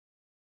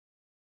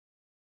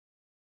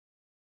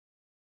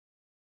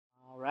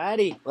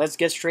Alrighty, let's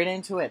get straight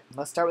into it.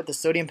 Let's start with the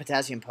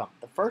sodium-potassium pump.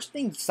 The first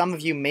thing some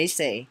of you may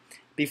say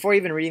before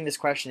even reading this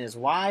question is,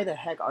 why the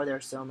heck are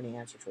there so many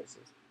answer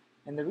choices?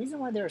 And the reason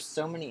why there are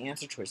so many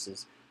answer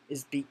choices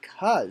is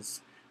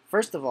because,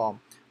 first of all,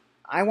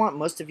 I want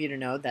most of you to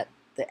know that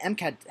the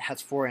MCAT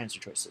has 4 answer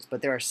choices,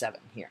 but there are 7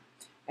 here.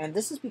 And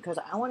this is because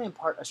I want to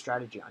impart a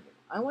strategy on you.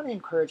 I want to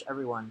encourage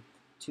everyone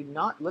to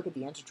not look at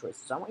the answer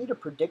choices. I want you to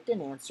predict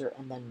an answer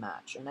and then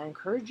match. And I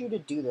encourage you to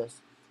do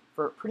this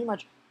for pretty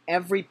much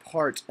every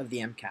part of the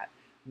MCAT.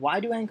 Why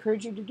do I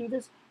encourage you to do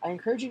this? I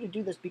encourage you to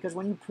do this because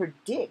when you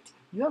predict,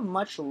 you have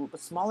much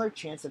smaller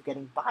chance of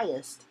getting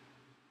biased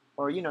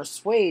or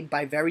swayed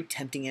by very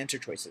tempting answer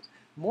choices.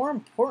 More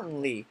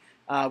importantly,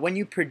 when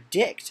you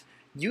predict,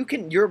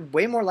 you're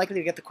way more likely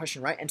to get the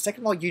question right. And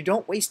second of all, you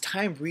don't waste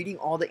time reading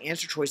all the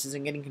answer choices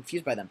and getting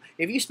confused by them.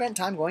 If you spent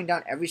time going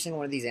down every single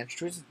one of these answer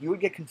choices, you would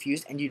get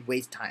confused and you'd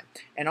waste time.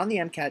 And on the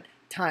MCAT,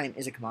 time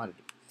is a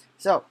commodity.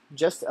 So,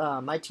 just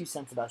my 2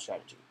 cents about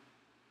strategy.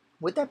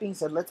 With that being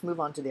said, let's move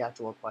on to the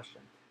actual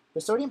question. The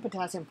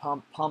sodium-potassium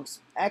pump pumps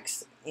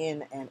X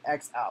in and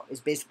X out is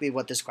basically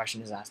what this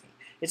question is asking.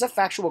 It's a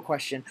factual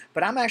question,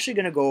 but I'm actually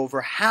going to go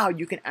over how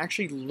you can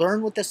actually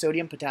learn what the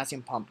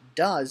sodium-potassium pump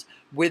does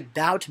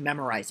without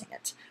memorizing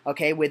it.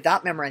 Okay,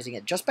 without memorizing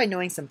it. Just by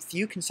knowing some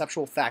few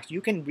conceptual facts, you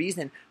can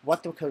reason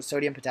what the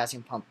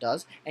sodium-potassium pump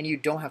does, and you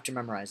don't have to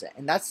memorize it.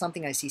 And that's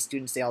something I see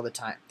students say all the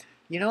time.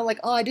 Like,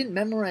 oh, I didn't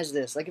memorize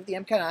this. Like, if the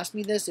MCAT asked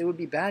me this, it would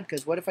be bad,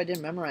 because what if I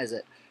didn't memorize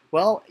it?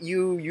 Well,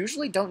 you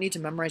usually don't need to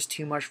memorize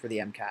too much for the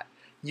MCAT.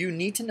 You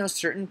need to know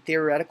certain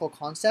theoretical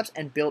concepts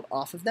and build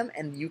off of them,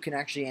 and you can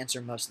actually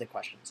answer most of the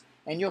questions.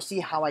 And you'll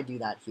see how I do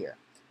that here.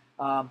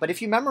 But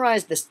if you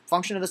memorize this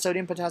function of the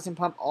sodium-potassium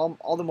pump,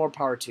 all the more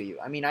power to you.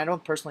 I mean, I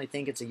don't personally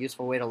think it's a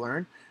useful way to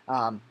learn,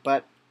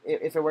 but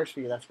if it works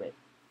for you, that's great.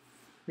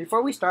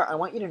 Before we start, I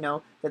want you to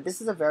know that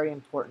this is a very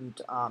important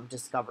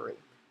discovery,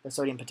 the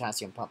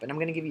sodium-potassium pump, and I'm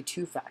going to give you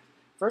 2 facts.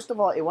 First of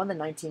all, it won the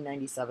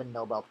 1997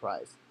 Nobel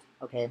Prize.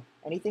 Okay,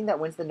 anything that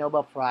wins the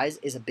Nobel Prize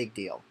is a big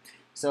deal.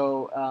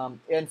 So,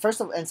 and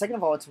second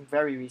of all, it's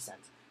very recent,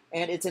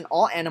 and it's in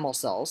all animal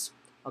cells.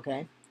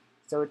 Okay,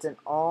 so it's in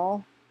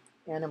all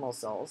animal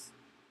cells,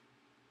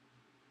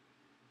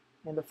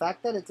 and the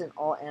fact that it's in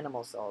all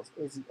animal cells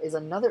is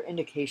another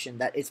indication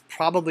that it's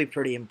probably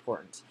pretty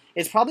important.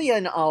 It's probably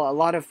in a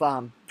lot of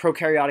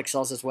prokaryotic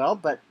cells as well,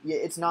 but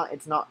it's not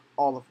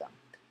all of them.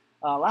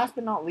 Last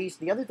but not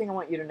least, the other thing I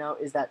want you to know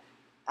is that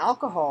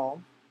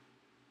alcohol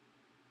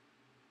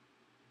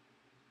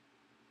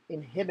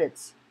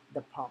inhibits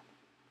the pump.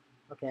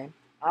 Okay,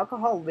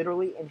 alcohol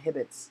literally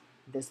inhibits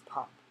this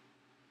pump,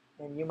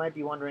 and you might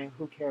be wondering,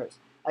 who cares?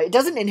 It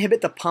doesn't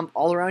inhibit the pump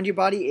all around your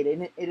body.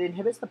 It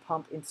inhibits the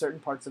pump in certain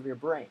parts of your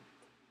brain.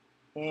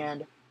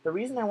 And the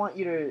reason I want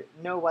you to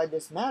know why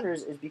this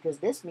matters is because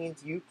this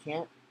means you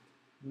can't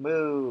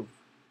move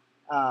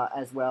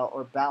as well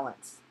or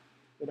balance.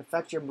 It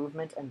affects your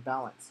movement and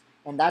balance.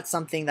 And that's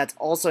something that's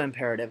also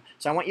imperative.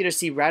 So I want you to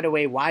see right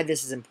away why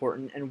this is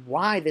important and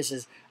why this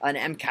is an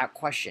MCAT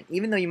question.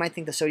 Even though you might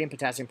think the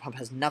sodium-potassium pump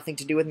has nothing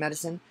to do with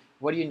medicine,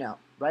 what do you know?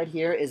 Right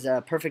here is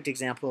a perfect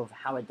example of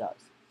how it does.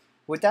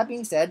 With that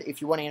being said,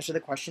 if you want to answer the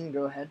question,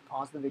 go ahead,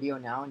 pause the video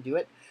now and do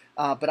it.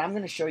 But I'm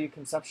going to show you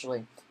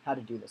conceptually how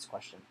to do this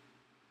question.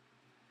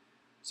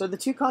 So the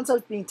 2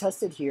 concepts being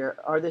tested here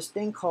are this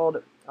thing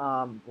called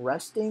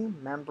resting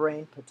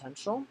membrane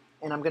potential.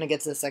 And I'm going to get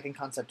to the second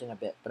concept in a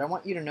bit, but I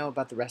want you to know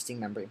about the resting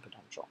membrane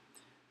potential.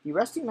 The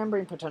resting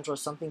membrane potential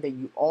is something that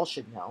you all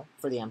should know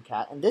for the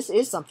MCAT, and this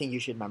is something you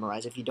should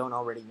memorize if you don't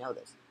already know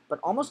this. But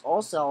almost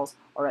all cells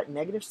are at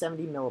negative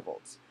 70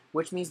 millivolts,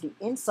 which means the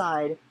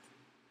inside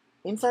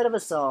of a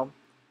cell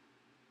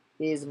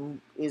is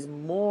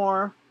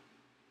more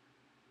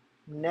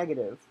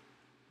negative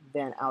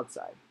than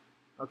outside.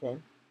 Okay?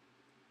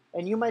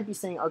 And you might be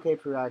saying, okay,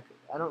 Parag,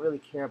 I don't really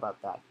care about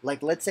that.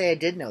 Like, let's say I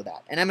did know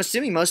that. And I'm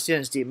assuming most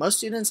students do. Most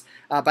students,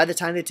 by the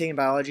time they've taken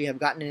biology, have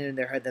gotten it in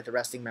their head that the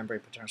resting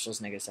membrane potential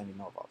is negative 70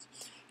 millivolts.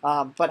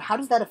 But how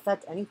does that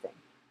affect anything?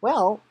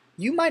 Well,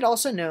 you might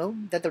also know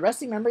that the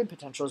resting membrane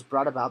potential is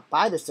brought about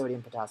by the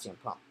sodium-potassium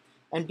pump.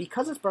 And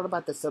because it's brought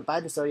about by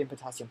the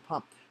sodium-potassium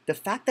pump, the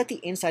fact that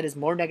the inside is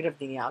more negative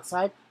than the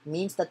outside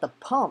means that the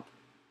pump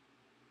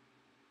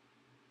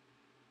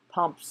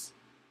pumps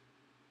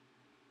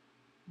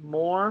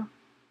more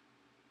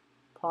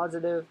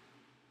positive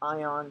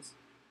ions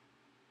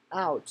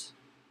out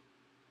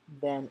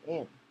than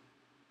in.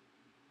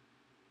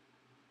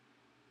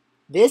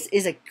 This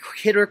is a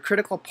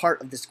critical part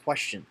of this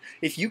question.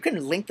 If you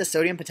can link the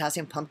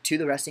sodium-potassium pump to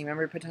the resting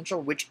membrane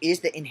potential, which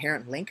is the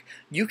inherent link,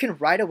 you can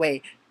right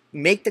away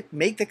make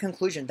the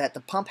conclusion that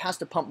the pump has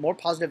to pump more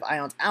positive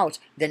ions out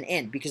than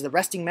in, because the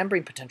resting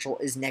membrane potential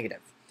is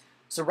negative.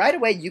 So right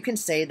away you can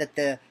say that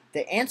the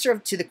answer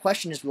to the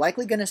question is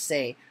likely going to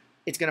say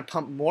it's going to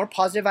pump more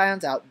positive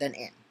ions out than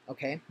in.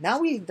 Okay. Now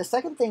the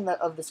second thing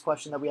of this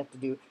question that we have to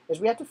do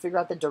is we have to figure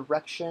out the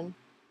direction.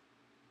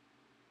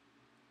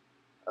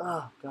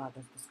 Oh God,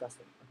 that's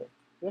disgusting. Okay.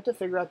 We have to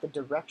figure out the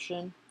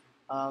direction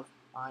of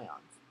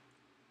ions.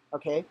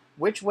 Okay,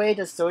 which way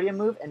does sodium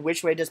move and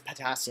which way does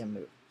potassium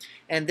move?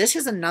 And this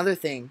is another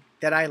thing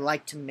that I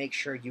like to make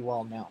sure you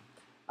all know.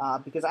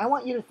 Because I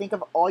want you to think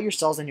of all your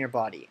cells in your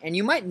body. And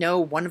you might know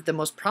one of the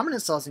most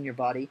prominent cells in your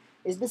body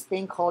is this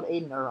thing called a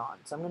neuron.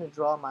 So I'm going to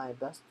draw my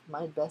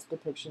best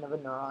depiction of a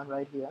neuron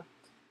right here.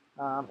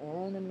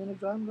 And I'm going to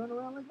draw them going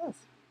around like this.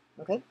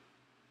 Okay?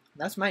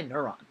 That's my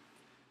neuron.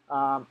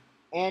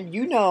 And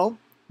you know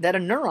that a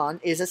neuron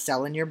is a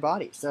cell in your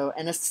body. So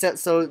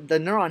the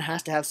neuron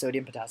has to have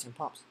sodium potassium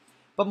pumps.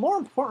 But more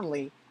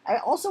importantly, I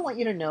also want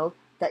you to know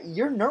that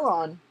your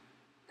neuron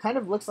kind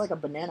of looks like a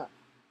banana.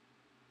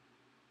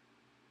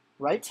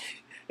 Right?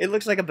 It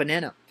looks like a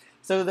banana.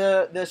 So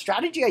the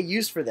strategy I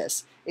use for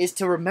this is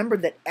to remember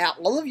that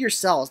all of your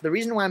cells, the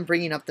reason why I'm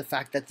bringing up the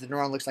fact that the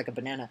neuron looks like a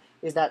banana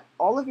is that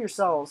all of your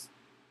cells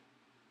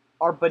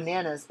are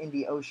bananas in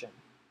the ocean.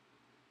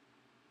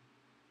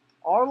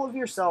 All of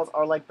your cells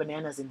are like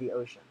bananas in the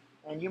ocean.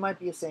 And you might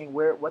be saying,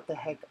 what the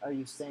heck are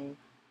you saying?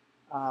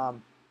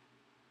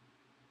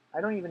 I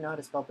don't even know how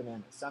to spell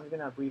bananas, so I'm going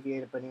to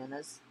abbreviate it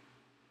bananas.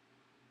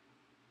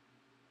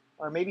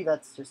 Or maybe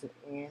that's just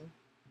in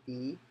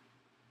the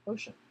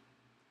ocean.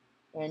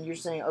 And you're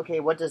saying, okay,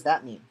 what does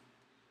that mean?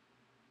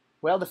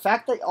 Well, the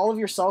fact that all of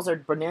your cells are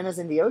bananas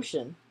in the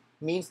ocean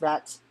means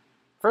that,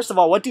 first of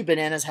all, what do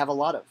bananas have a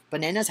lot of?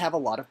 Bananas have a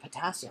lot of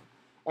potassium.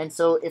 And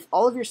so if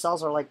all of your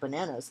cells are like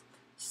bananas,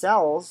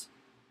 cells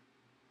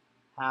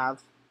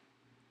have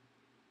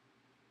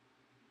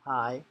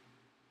high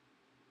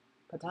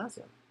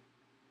potassium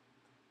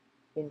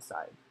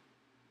inside.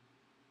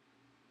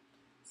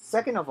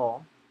 Second of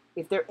all,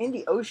 if they're in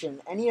the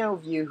ocean, any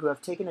of you who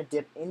have taken a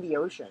dip in the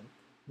ocean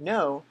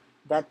know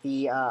that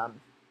the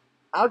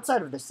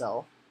outside of the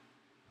cell,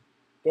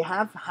 they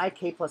have high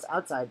K plus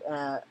outside,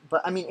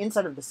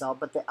 inside of the cell,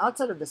 but the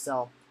outside of the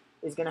cell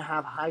is going to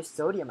have high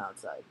sodium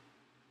outside.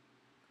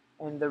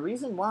 And the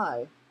reason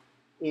why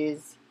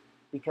is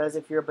because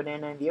if you're a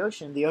banana in the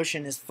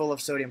ocean is full of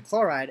sodium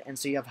chloride, and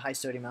so you have high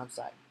sodium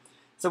outside.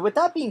 So with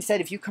that being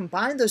said, if you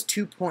combine those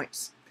 2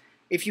 points,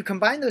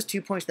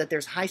 that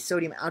there's high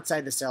sodium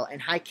outside the cell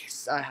and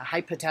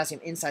high potassium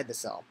inside the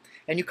cell,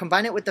 and you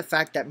combine it with the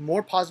fact that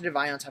more positive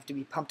ions have to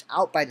be pumped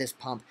out by this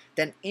pump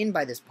than in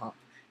by this pump,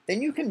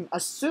 then you can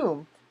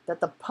assume that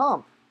the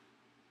pump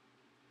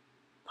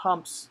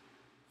pumps,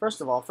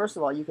 first of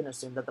all, you can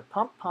assume that the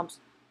pump pumps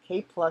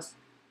K plus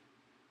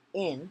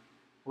in,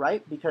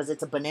 right? Because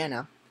it's a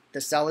banana. The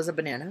cell is a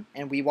banana,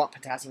 and we want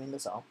potassium in the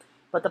cell.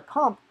 But the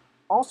pump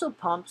also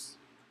pumps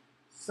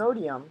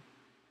sodium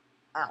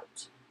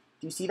out.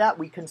 Do you see that?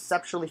 We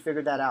conceptually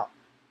figured that out.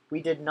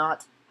 We did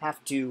not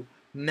have to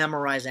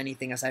memorize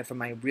anything aside from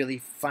my really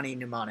funny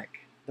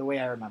mnemonic, the way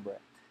I remember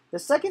it. The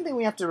second thing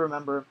we have to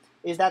remember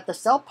is that the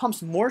cell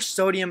pumps more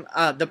sodium,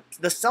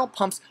 the cell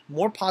pumps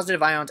more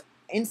positive ions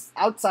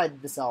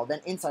outside the cell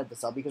than inside the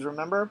cell, because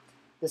remember,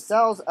 the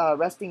cell's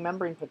resting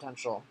membrane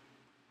potential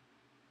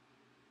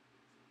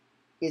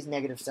is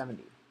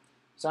 -70.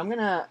 So I'm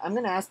gonna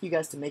ask you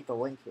guys to make the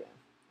link here,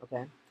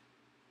 okay?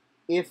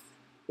 If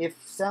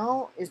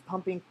cell is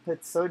pumping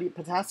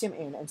potassium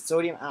in and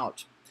sodium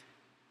out,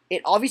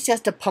 it obviously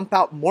has to pump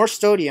out more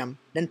sodium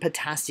than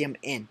potassium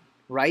in,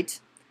 right?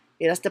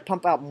 It has to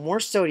pump out more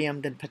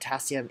sodium than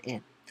potassium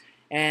in.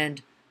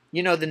 And,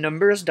 you know, the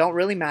numbers don't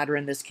really matter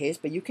in this case,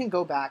 but you can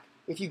go back.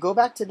 If you go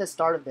back to the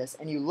start of this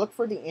and you look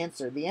for the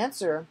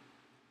answer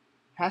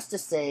has to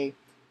say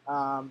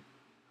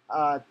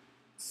a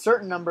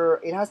certain number.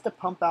 It has to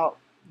pump out,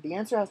 the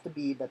answer has to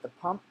be that the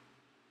pump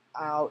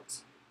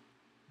out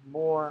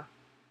more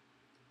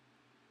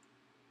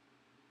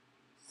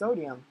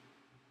sodium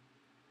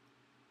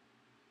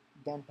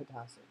than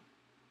potassium.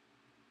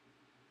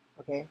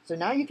 Okay, so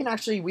now you can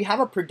actually, we have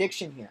a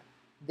prediction here.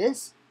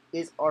 This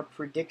is our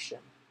prediction.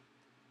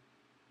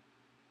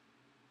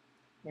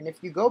 And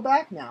if you go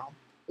back now,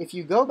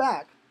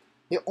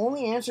 the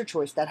only answer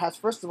choice that has,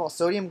 first of all,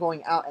 sodium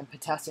going out and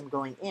potassium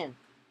going in,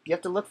 you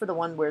have to look for the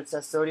one where it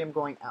says sodium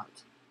going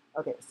out.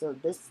 Okay, so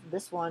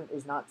this one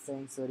is not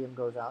saying sodium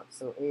goes out,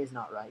 so A is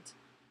not right.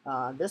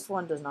 This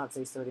one does not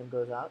say sodium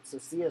goes out, so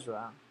C is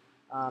wrong.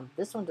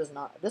 This one does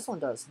not. This one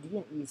does. D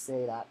and E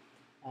say that,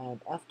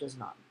 and F does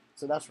not.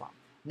 So that's wrong.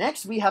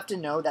 Next, we have to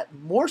know that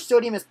more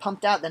sodium is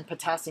pumped out than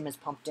potassium is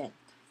pumped in.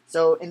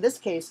 So in this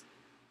case,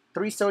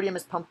 3 sodium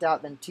is pumped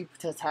out, then 2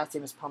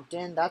 potassium is pumped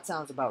in. That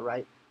sounds about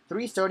right.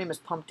 3 sodium is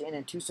pumped in,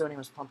 and 2 sodium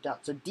is pumped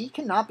out. So D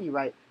cannot be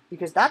right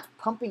because that's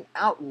pumping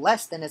out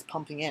less than is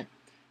pumping in.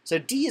 So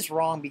D is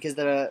wrong because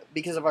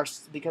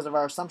of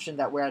our assumption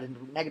that we're at a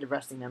negative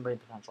resting membrane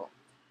potential.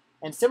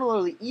 And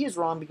similarly, E is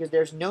wrong because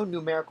there's no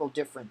numerical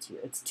difference here.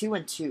 It's 2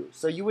 and 2.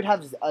 So you would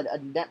have a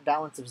net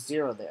balance of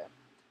 0 there.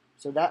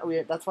 So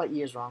that's why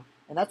E is wrong.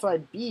 And that's why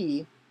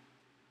B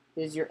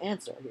is your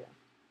answer here.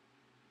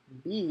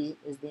 B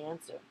is the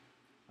answer.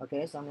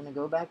 Okay, so I'm going to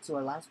go back to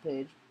our last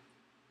page.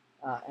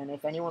 And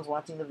if anyone's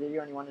watching the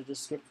video and you want to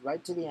just skip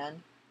right to the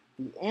end,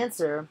 the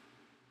answer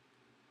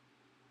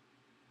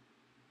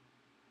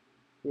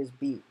is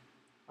B.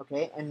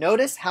 Okay, and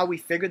notice how we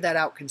figured that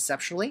out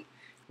conceptually.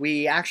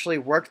 We actually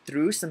worked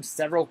through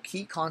several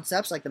key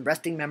concepts like the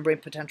resting membrane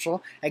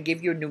potential. I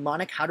gave you a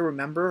mnemonic how to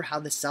remember how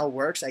the cell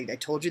works. I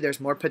told you there's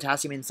more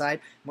potassium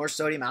inside, more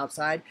sodium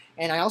outside.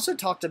 And I also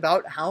talked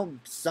about how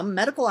some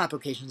medical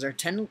applications are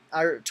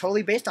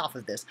totally based off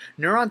of this.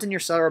 Neurons in your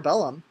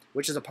cerebellum,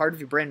 which is a part of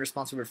your brain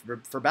responsible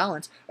for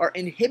balance, are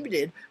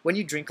inhibited when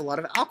you drink a lot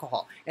of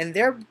alcohol. And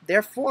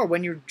therefore,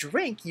 when you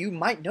drink, you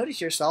might notice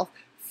yourself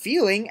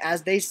feeling,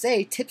 as they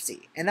say,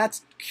 tipsy. And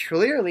that's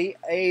clearly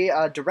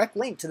a direct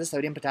link to the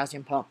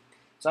sodium-potassium pump.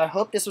 So I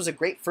hope this was a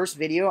great first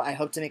video. I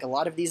hope to make a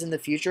lot of these in the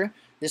future.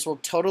 This will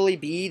totally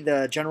be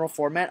the general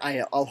format.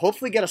 I'll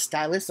hopefully get a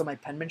stylus so my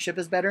penmanship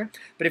is better.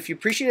 But if you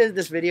appreciated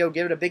this video,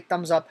 give it a big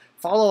thumbs up.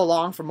 Follow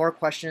along for more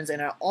questions.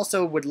 And I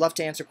also would love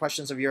to answer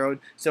questions of your own.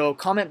 So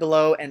comment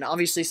below and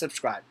obviously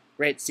subscribe.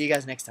 Great. See you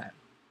guys next time.